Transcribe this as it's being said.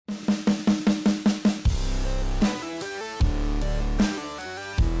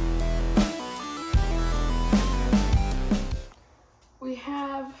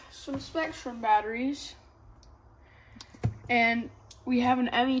some Spektrum batteries, and we have an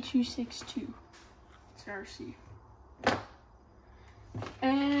ME262. It's RC.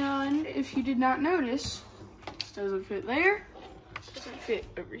 And if you did not notice, this doesn't fit there, doesn't fit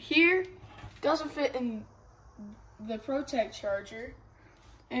over here, doesn't fit in the Protect charger,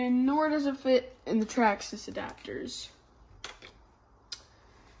 and nor does it fit in the Traxxas adapters.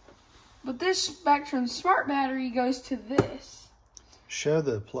 But this Spektrum smart battery goes to this. Show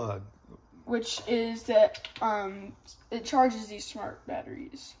the plug. Which is that it charges these smart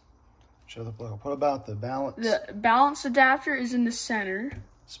batteries. Show the plug. What about the balance? The balance adapter is in the center.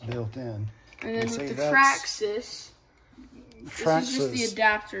 It's built in. And then with the Traxxas, this is just the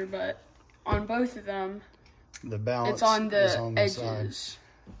adapter, but on both of them, the balance it's on the edges. Side.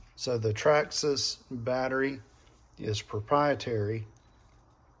 So the Traxxas battery is proprietary,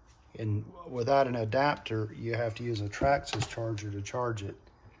 and without an adapter, you have to use a Traxxas charger to charge it.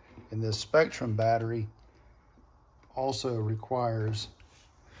 And this Spektrum battery also requires.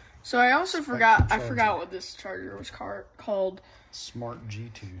 So I also forgot what this charger was called. Smart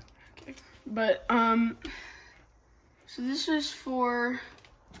G2. Okay. But so this is for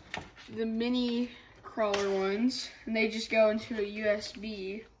the mini crawler ones, and they just go into a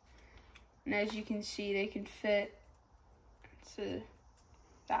USB. And as you can see, they can fit to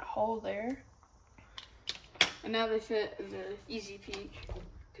that hole there. And now they fit in the Easy Peak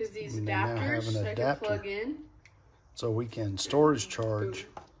because these adapters I can plug in. So we can storage charge.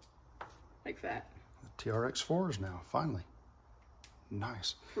 Like that. The TRX4s now, finally.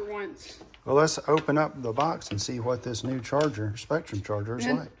 Nice. For once. Well, let's open up the box and see what this new charger, Spektrum charger, is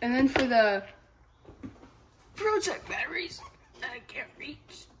like. And then for the Protect batteries, I can't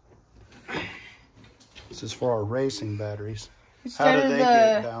reach. This is for our racing batteries. How do they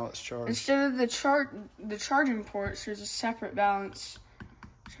get balance charged? Instead of the charging ports, there's a separate balance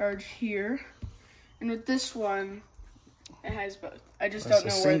charge here. And with this one, it has both. I just don't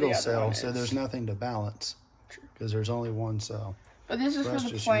know where the other one is. It's a single cell, so there's nothing to balance because there's only one cell. But this is for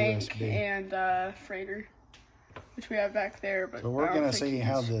the plank and freighter, which we have back there. But so we're going to see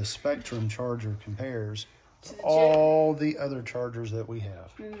how the Spektrum charger compares to all the other chargers that we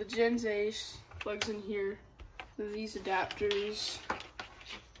have. And the Gens Ace plugs in here. These adapters.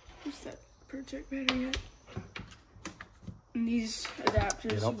 Where's that Protect battery at? And these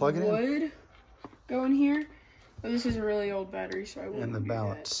adapters would go in here. But this is a really old battery, so I wouldn't. And the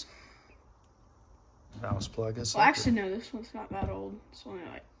balance plug is. Well, actually, no, this one's not that old. It's only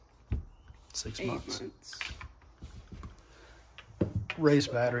like 6 months. Race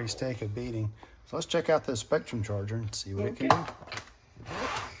batteries take a beating. So let's check out this Spektrum charger and see what it can do.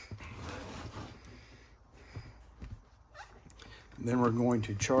 And then we're going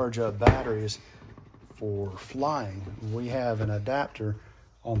to charge up batteries for flying. We have an adapter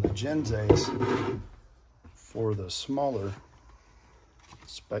on the Gens Ace for the smaller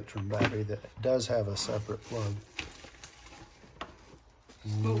Spektrum battery that does have a separate plug.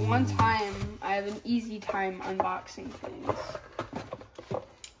 But one time, I have an easy time unboxing things.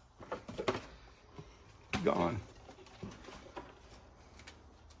 Gone.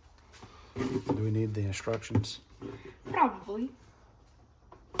 Do we need the instructions? Probably.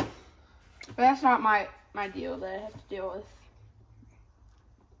 But that's not my deal that I have to deal with.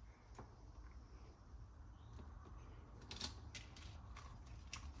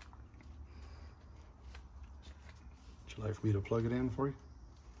 Would you like for me to plug it in for you?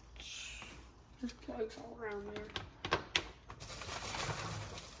 There's plugs all around there.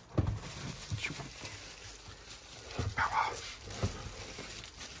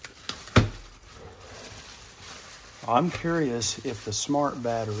 I'm curious if the smart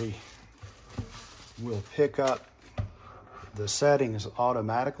battery will pick up the settings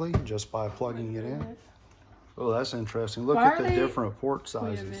automatically just by plugging it in. Oh, that's interesting. Look at the different port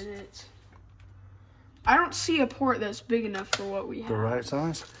sizes. Wait a minute. I don't see a port that's big enough for what we have. The right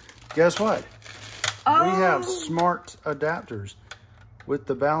size? Guess what? We have smart adapters with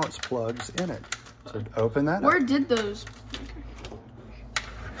the balance plugs in it. So open that up. Where did those?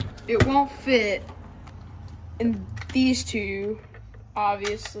 It won't fit in these two,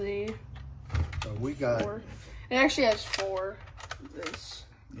 obviously. So we got. 4. It actually has 4. This.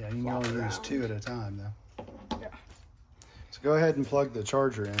 Yeah, you can only use 2 at a time, though. Yeah. So go ahead and plug the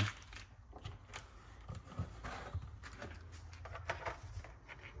charger in.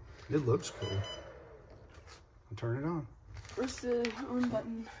 It looks cool. And turn it on. Where's the on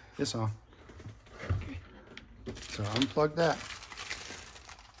button? It's on. Okay. So unplug that.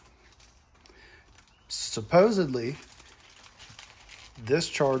 Supposedly, this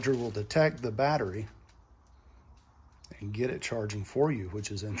charger will detect the battery and get it charging for you,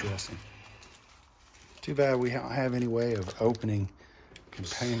 which is interesting. Too bad we don't have any way of opening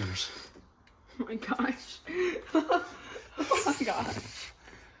containers. Oh my gosh. Oh my gosh.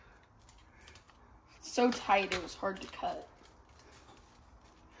 It's so tight it was hard to cut.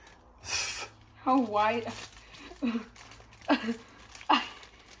 How wide?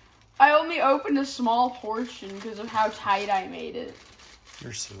 I only opened a small portion because of how tight I made it.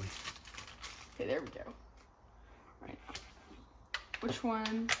 You're silly. Okay, there we go. Right. Which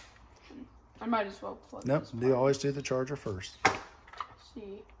one? I might as well plug Nope, this you always do the charger first. Let's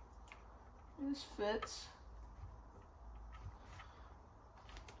see. This fits.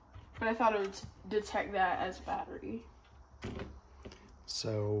 But I thought it would detect that as battery.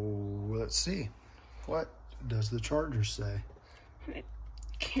 So, let's see. What does the charger say? I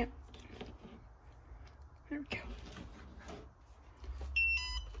can't. There we go.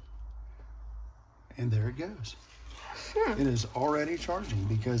 And there it goes. It is already charging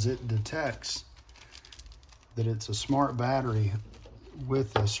because it detects that it's a smart battery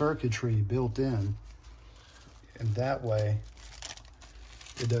with the circuitry built in. And that way,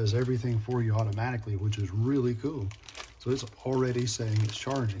 it does everything for you automatically, which is really cool. So it's already saying it's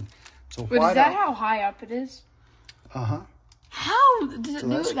charging. So But is that how high up it is? Uh-huh. How does it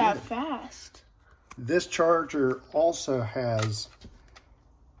do it that good. fast? This charger also has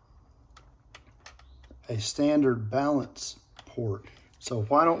a standard balance port. So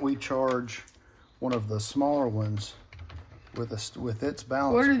why don't we charge one of the smaller ones with its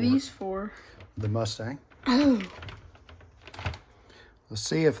balance What are port? these for? The Mustang. Oh. Let's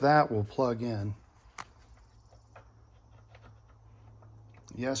see if that will plug in.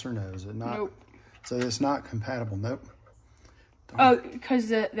 Yes or no? Is it not? Nope. So it's not compatible. Nope. Oh, because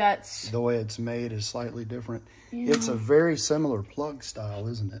that's... The way it's made is slightly different. Yeah. It's a very similar plug style,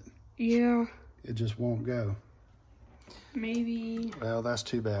 isn't it? Yeah. It just won't go. Maybe... Well, that's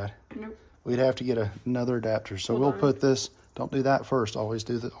too bad. Nope. We'd have to get another adapter. So we'll put this, don't do that first. Always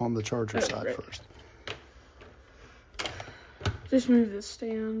do it on the charger side right. first. Just move the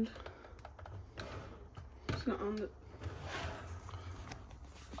stand. It's not on the...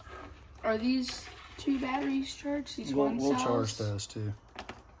 Are these two batteries charged? These We'll cells? charge those too.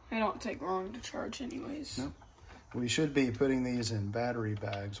 They don't take long to charge anyways. Nope. We should be putting these in battery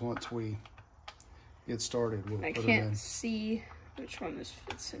bags once we get started. We'll I put them in. can't see which one this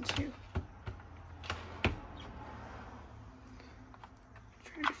fits into.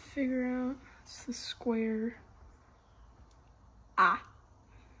 Trying to figure out. It's the square. Ah.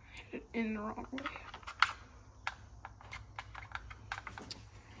 Hit it in the wrong way.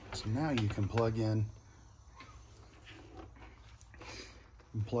 So now you can plug in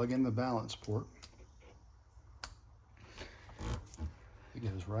the balance port. It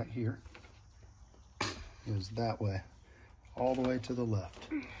goes right here. It goes that way, all the way to the left.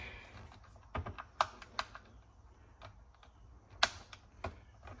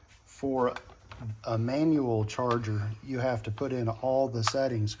 For a manual charger, you have to put in all the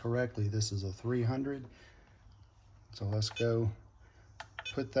settings correctly. This is a 300. So let's go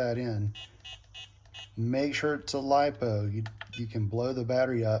put that in. Make sure it's a LiPo. You can blow the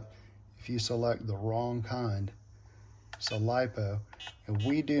battery up if you select the wrong kind. It's a LiPo. And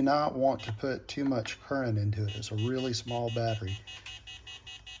we do not want to put too much current into it. It's a really small battery.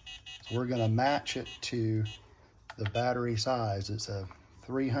 So we're going to match it to the battery size. It's a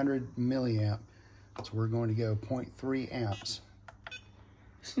 300 milliamp. So we're going to go 0.3 amps.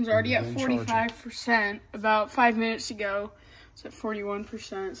 This one's already at 45%. About 5 minutes ago, it's at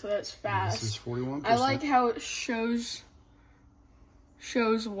 41%, so that's fast. This is 41%. I like how it shows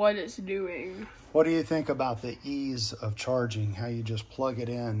what it's doing. What do you think about the ease of charging? How you just plug it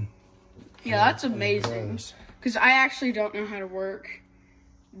in? Yeah, that's amazing. Because I actually don't know how to work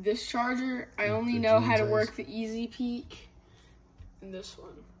this charger. I only know how to work the Easy Peak and this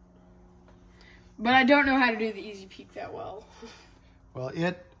one. But I don't know how to do the Easy Peak that well. Well,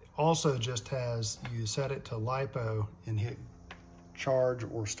 it also just has, you set it to LiPo and hit charge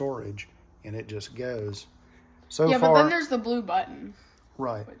or storage, and it just goes. Yeah, but then there's the blue button.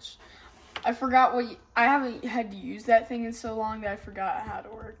 Right. Which I forgot I haven't had to use that thing in so long that I forgot how to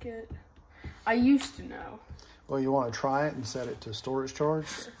work it. I used to know. Well, you want to try it and set it to storage charge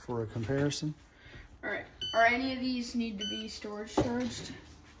for a comparison? All right. Are any of these need to be storage charged?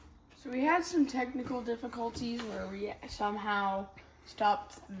 So we had some technical difficulties where we somehow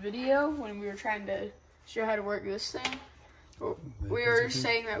stopped the video when we were trying to show how to work this thing. We were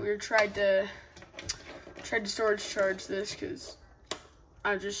saying that we tried to storage charge this because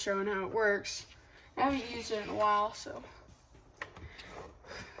I'm just showing how it works. I haven't used it in a while, so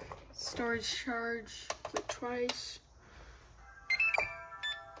storage charge, click twice.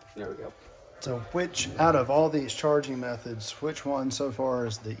 There we go. So which, out of all these charging methods, which one so far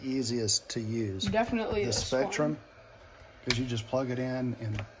is the easiest to use? Definitely the this Spektrum, one. because you just plug it in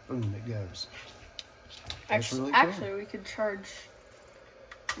and boom, it goes. That's Actually, really cool. actually, we could charge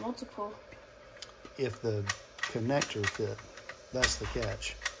multiple. If the connector fit, that's the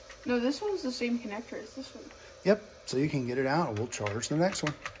catch. No, this one's the same connector as this one. Yep, so you can get it out and we'll charge the next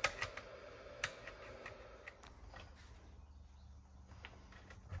one.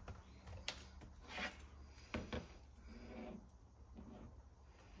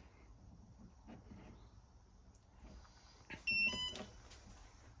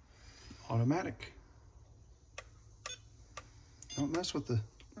 Automatic. Don't mess with the,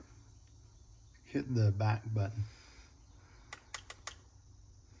 hit the back button.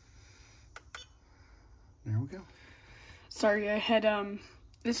 There we go. Sorry, I had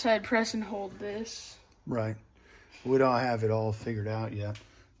this had press and hold this. Right. We don't have it all figured out yet.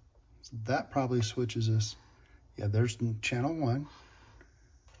 So that probably switches us. Yeah, there's channel 1.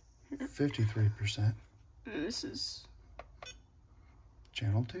 53%. And this is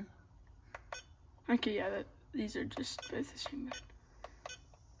Channel 2. okay. Yeah, these are just both the same.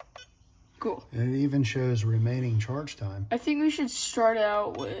 Cool. And it even shows remaining charge time. I think we should start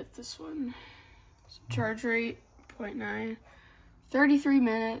out with this one. Charge rate 0.9. 33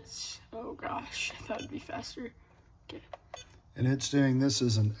 minutes. Oh gosh, I thought it'd be faster. Okay. And it's doing, this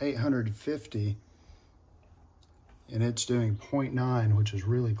is an 850. And it's doing 0.9, which is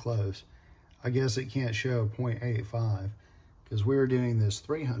really close. I guess it can't show 0.85 because we were doing this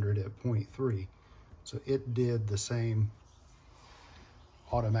 300 at 0.3. So it did the same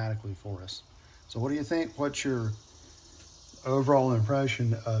automatically for us. So what do you think? What's your overall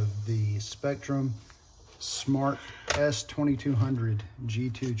impression of the Spektrum Smart S2200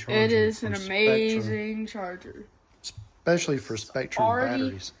 G2 charger? It is an from amazing charger. Especially for Spektrum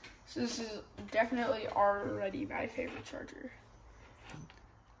batteries. So this is definitely already my favorite charger.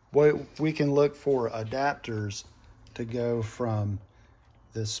 We can look for adapters to go from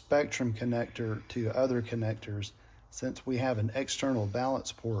the Spektrum connector to other connectors. Since we have an external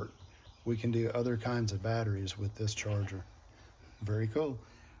balance port, we can do other kinds of batteries with this charger. Very cool.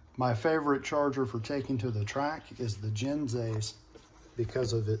 My favorite charger for taking to the track is the Genzace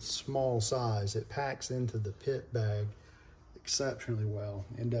because of its small size. It packs into the pit bag exceptionally well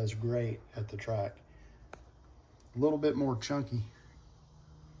and does great at the track. A little bit more chunky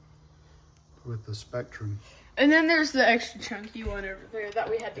with the Spektrum. And then there's the extra chunky one over there that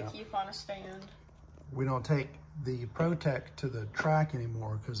we had to keep on a stand. We don't take the ProTech to the track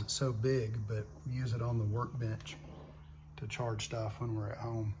anymore because it's so big, but we use it on the workbench to charge stuff when we're at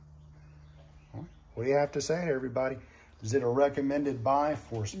home. What do you have to say to everybody? Is it a recommended buy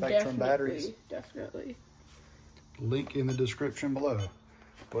for Spektrum batteries? Definitely. Link in the description below.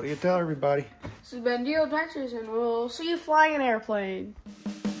 What do you tell everybody? This has been Deal Adventures, and we'll see you flying an airplane.